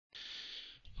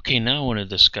Okay, now I want to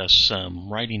discuss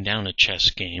writing down a chess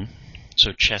game.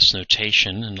 So chess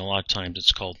notation, and a lot of times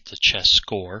it's called the chess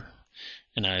score.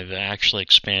 And I've actually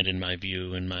expanded my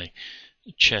view in my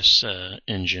chess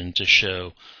engine to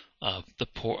show a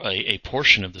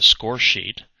portion of the score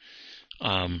sheet.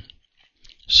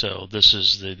 So this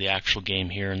is the actual game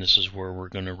here, and this is where we're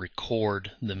going to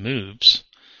record the moves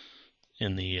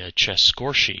in the chess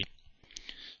score sheet.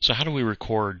 So how do we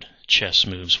record chess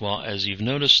moves? Well, as you've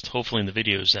noticed, hopefully in the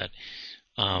videos, that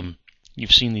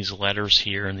you've seen these letters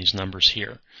here and these numbers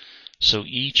here. So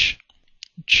each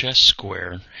chess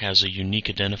square has a unique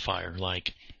identifier,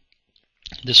 like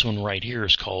this one right here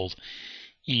is called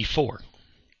E4.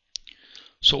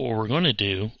 So what we're going to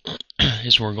do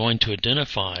is we're going to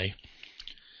identify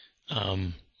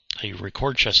a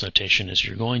record chess notation is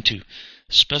you're going to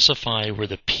specify where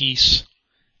the piece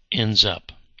ends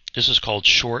up. This is called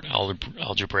short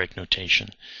algebraic notation.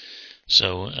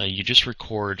 So you just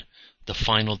record the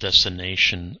final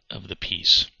destination of the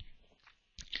piece.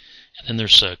 And then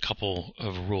there's a couple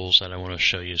of rules that I want to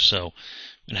show you. So,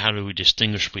 and how do we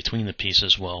distinguish between the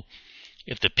pieces? Well,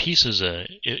 if the piece is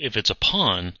if it's a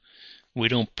pawn, we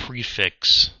don't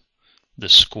prefix the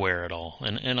square at all.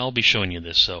 And I'll be showing you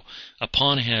this. So a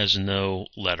pawn has no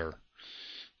letter.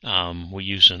 We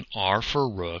use an R for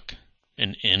rook,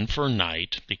 an N for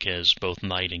knight, because both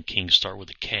knight and king start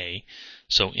with a K.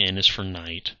 So N is for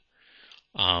knight,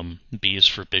 B is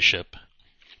for bishop,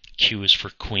 Q is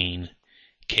for queen,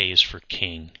 K is for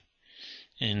king.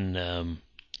 And I'll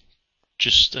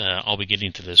be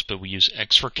getting to this, but we use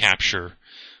X for capture,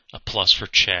 a plus for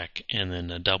check, and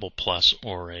then a double plus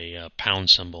or a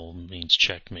pound symbol means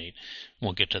checkmate.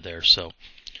 We'll get to there. So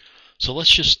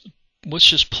let's just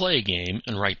play a game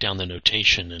and write down the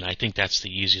notation, and I think that's the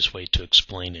easiest way to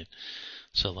explain it.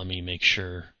 So let me make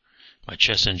sure my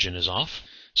chess engine is off.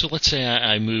 So let's say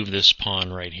I move this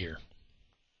pawn right here.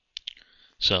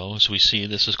 So as we see,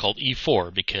 this is called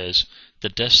E4 because the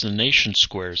destination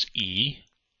square is E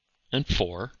and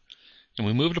 4, and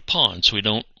we moved a pawn, so we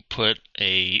don't put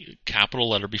a capital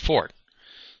letter before it.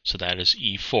 So that is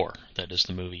E4. That is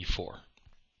the move E4.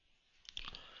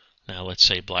 Now let's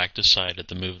say black decided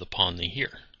to move the pawn to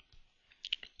here.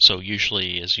 So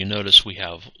usually, as you notice, we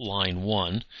have line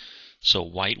 1. So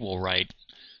white will write,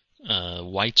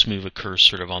 white's move occurs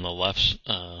sort of on the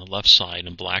left side,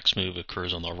 and black's move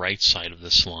occurs on the right side of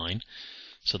this line.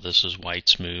 So this is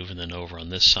white's move, and then over on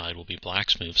this side will be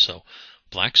black's move. So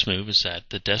black's move is that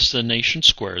the destination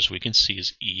square, as we can see,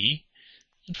 is E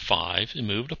and 5. It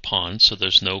moved a pawn, so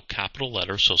there's no capital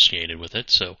letter associated with it.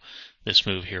 So this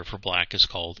move here for black is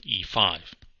called E5.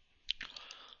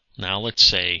 Now let's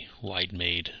say white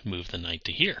move the knight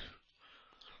to here.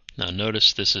 Now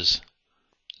notice this is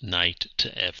knight to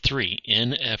F3,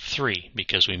 in F3,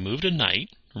 because we moved a knight.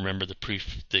 Remember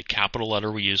the capital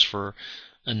letter we use for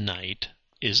a knight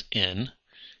is N,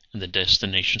 and the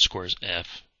destination square is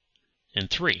F and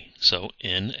 3. So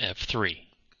in F3,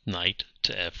 knight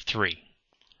to F3.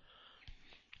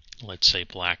 Let's say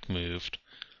black moved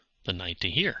the knight to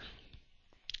here.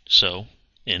 So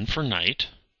N for knight,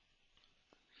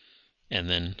 and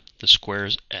then the square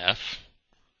is F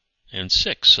and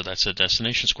 6. So that's a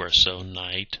destination square. So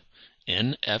knight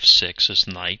in F6 is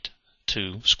knight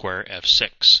to square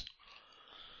F6.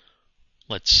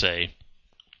 Let's say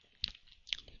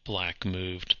black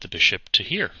moved the bishop to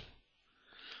here.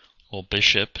 Well,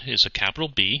 bishop is a capital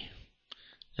B,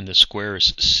 and the square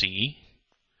is C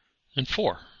and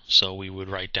 4. So we would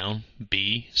write down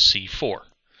B, C4.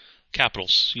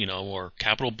 Capitals, or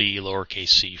capital B, lowercase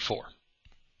c, 4.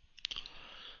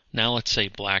 Now let's say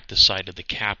black decided to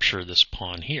capture this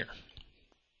pawn here.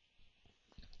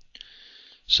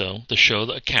 So to show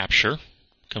the capture,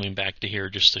 coming back to here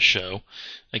just to show,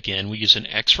 again we use an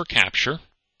X for capture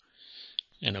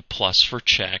and a plus for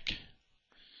check.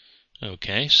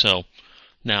 Okay, so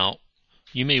now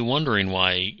you may be wondering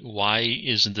why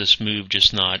isn't this move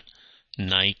just not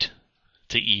knight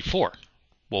to E4?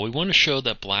 Well, we want to show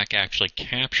that black actually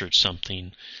captured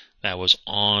something that was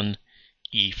on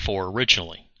E4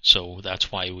 originally. So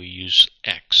that's why we use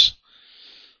X.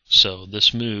 So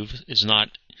this move is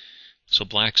not, so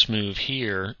black's move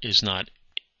here is not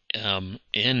in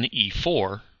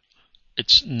E4,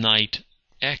 it's knight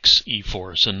X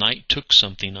E4. So knight took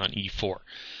something on E4.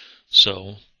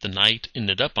 So the knight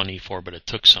ended up on E4, but it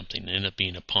took something. It ended up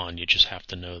being a pawn. You just have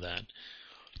to know that.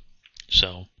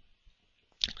 So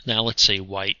now let's say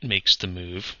white makes the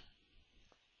move,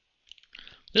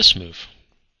 this move.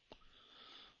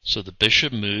 So the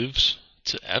bishop moves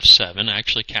to F7,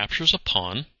 actually captures a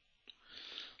pawn.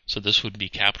 So this would be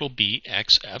capital B,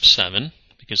 X, F7,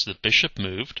 because the bishop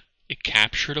moved, it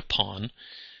captured a pawn,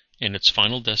 and its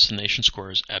final destination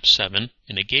square is f7,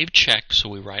 and it gave check, so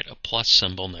we write a plus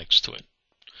symbol next to it.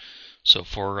 So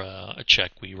for a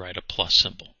check, we write a plus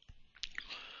symbol.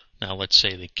 Now let's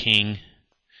say the king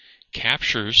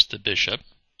captures the bishop,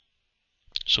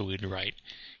 so we'd write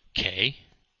k,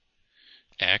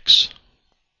 x.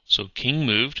 So king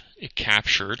moved, it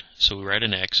captured, so we write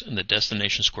an x, and the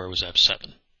destination square was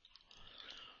f7.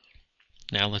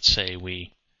 Now let's say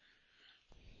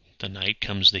the knight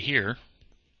comes to here,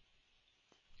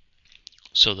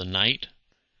 so the knight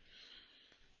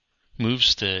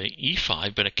moves to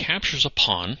e5, but it captures a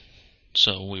pawn,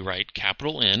 so we write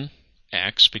capital N,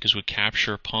 x, because we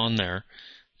capture a pawn there,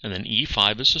 and then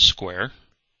e5 is a square,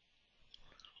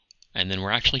 and then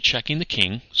we're actually checking the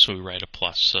king, so we write a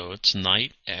plus, so it's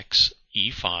knight x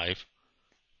e5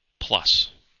 plus.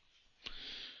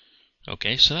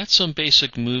 Okay, so that's some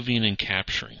basic moving and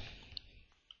capturing.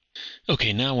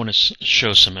 Okay, now I want to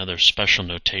show some other special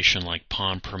notation like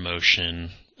pawn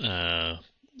promotion,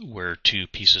 where two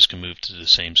pieces can move to the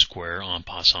same square, en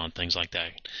passant, things like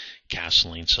that,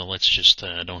 castling. So let's just,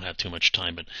 don't have too much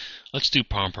time, but let's do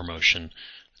pawn promotion.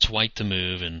 It's white to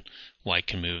move, and white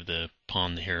can move the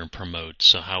pawn here and promote.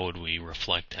 So how would we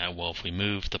reflect that? Well, if we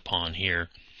move the pawn here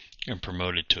and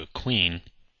promote it to a queen,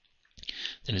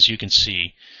 then as you can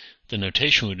see, the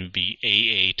notation would be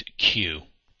a8q.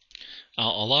 A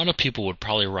lot of people would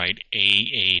probably write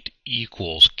a8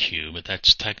 equals q, but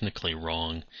that's technically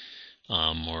wrong.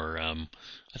 I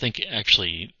think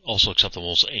actually also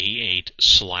acceptable is a8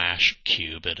 slash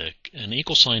q, but an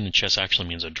equal sign in chess actually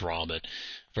means a draw, but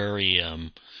very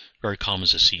common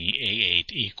to see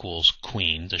a8 equals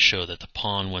queen to show that the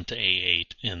pawn went to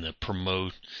a8 and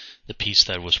the piece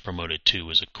that was promoted to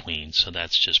was a queen. So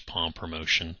that's just pawn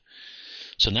promotion.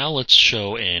 So now let's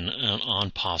show an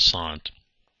en passant.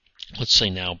 Let's say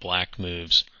now black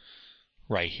moves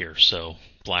right here. So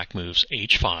black moves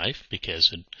h5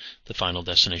 because the final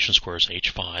destination square is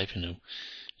h5, and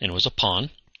it was a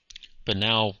pawn. But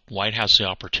now white has the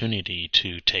opportunity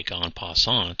to take en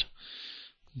passant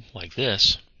like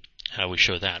this. How do we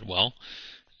show that? Well,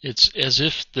 it's as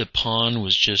if the pawn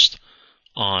was just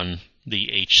on the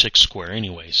h6 square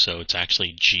anyway. So it's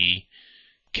actually g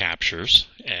captures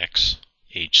x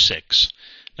h6.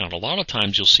 Now, a lot of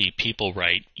times you'll see people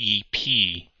write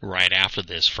EP right after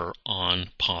this for en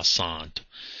passant.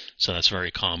 So that's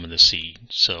very common to see.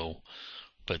 So,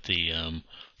 but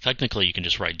technically you can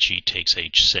just write G takes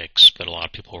H6, but a lot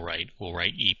of people will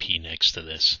write EP next to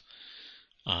this.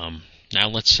 Now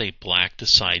let's say black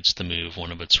decides to move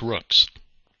one of its rooks.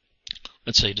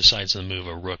 Let's say it decides to move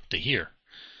a rook to here.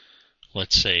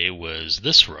 Let's say it was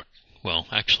this rook. Well,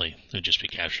 actually, it would just be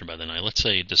captured by the knight. Let's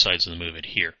say it decides to move it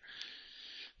here.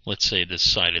 Let's say it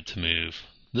decided to move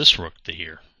this rook to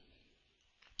here.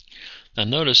 Now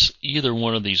notice either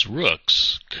one of these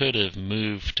rooks could have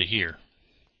moved to here.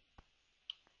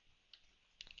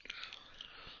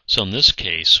 So in this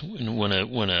case,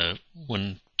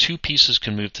 when two pieces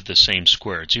can move to the same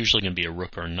square, it's usually going to be a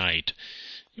rook or knight.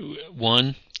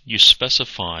 One, you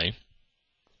specify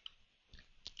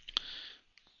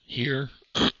here,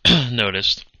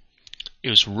 notice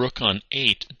it was rook on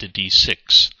 8 to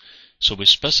d6. So we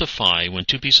specify when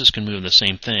two pieces can move the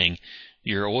same thing,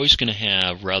 you're always going to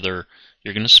have,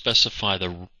 you're going to specify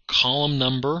the column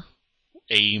number,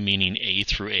 A meaning A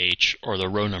through H, or the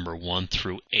row number 1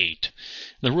 through 8.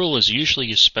 The rule is usually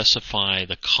you specify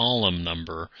the column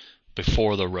number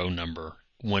before the row number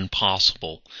when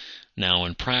possible. Now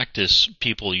in practice,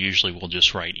 people usually will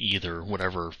just write either,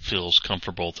 whatever feels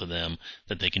comfortable to them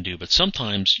that they can do. But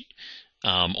sometimes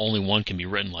only one can be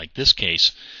written, like this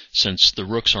case, since the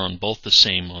rooks are on both the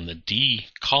same on the D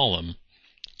column,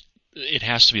 it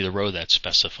has to be the row that's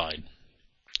specified.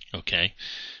 Okay,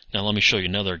 now let me show you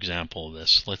another example of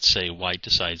this. Let's say white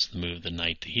decides to move the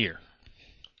knight to here.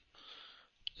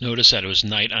 Notice that it was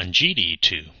knight on G to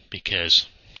E2, because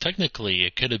technically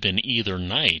it could have been either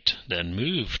knight that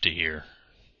moved to here.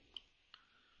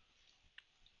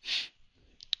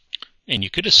 And you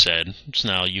could have said, so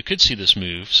now you could see this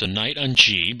move, so knight on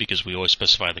G, because we always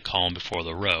specify the column before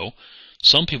the row.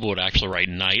 Some people would actually write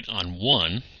knight on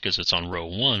 1, because it's on row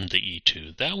 1 to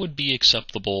E2. That would be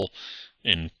acceptable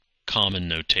in common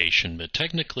notation, but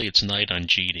technically it's knight on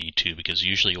G to E2, because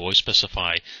usually you always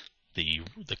specify the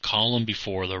column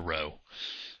before the row.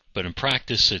 But in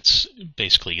practice, it's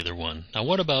basically either one. Now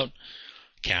what about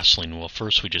castling? Well,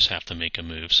 first we just have to make a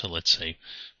move, so let's say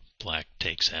black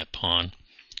takes that pawn.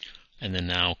 And then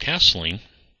now castling,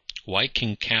 white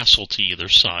can castle to either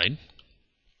side.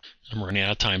 I'm running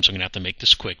out of time, so I'm going to have to make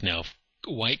this quick. Now, if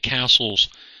white castles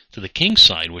to the king's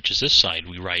side, which is this side,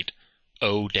 we write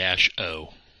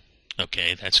O-O.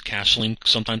 Okay, that's castling,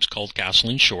 sometimes called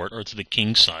castling short, or to the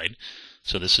king side.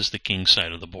 So this is the king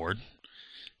side of the board.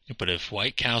 But if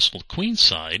white castled queen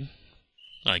side,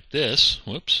 like this,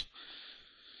 whoops.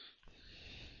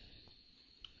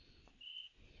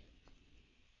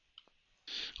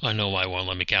 I know why it won't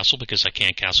let me castle, because I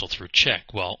can't castle through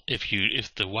check. Well,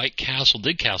 if the white castle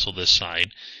did castle this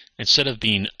side, instead of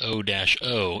being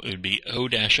O-O, it would be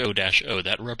O-O-O.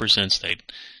 That represents that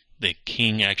the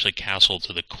king actually castled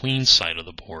to the queen side of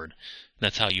the board.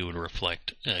 That's how you would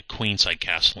reflect queen side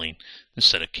castling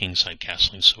instead of king side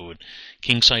castling. So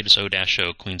king side is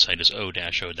O-O, queen side is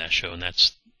O-O-O, and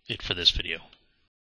that's it for this video.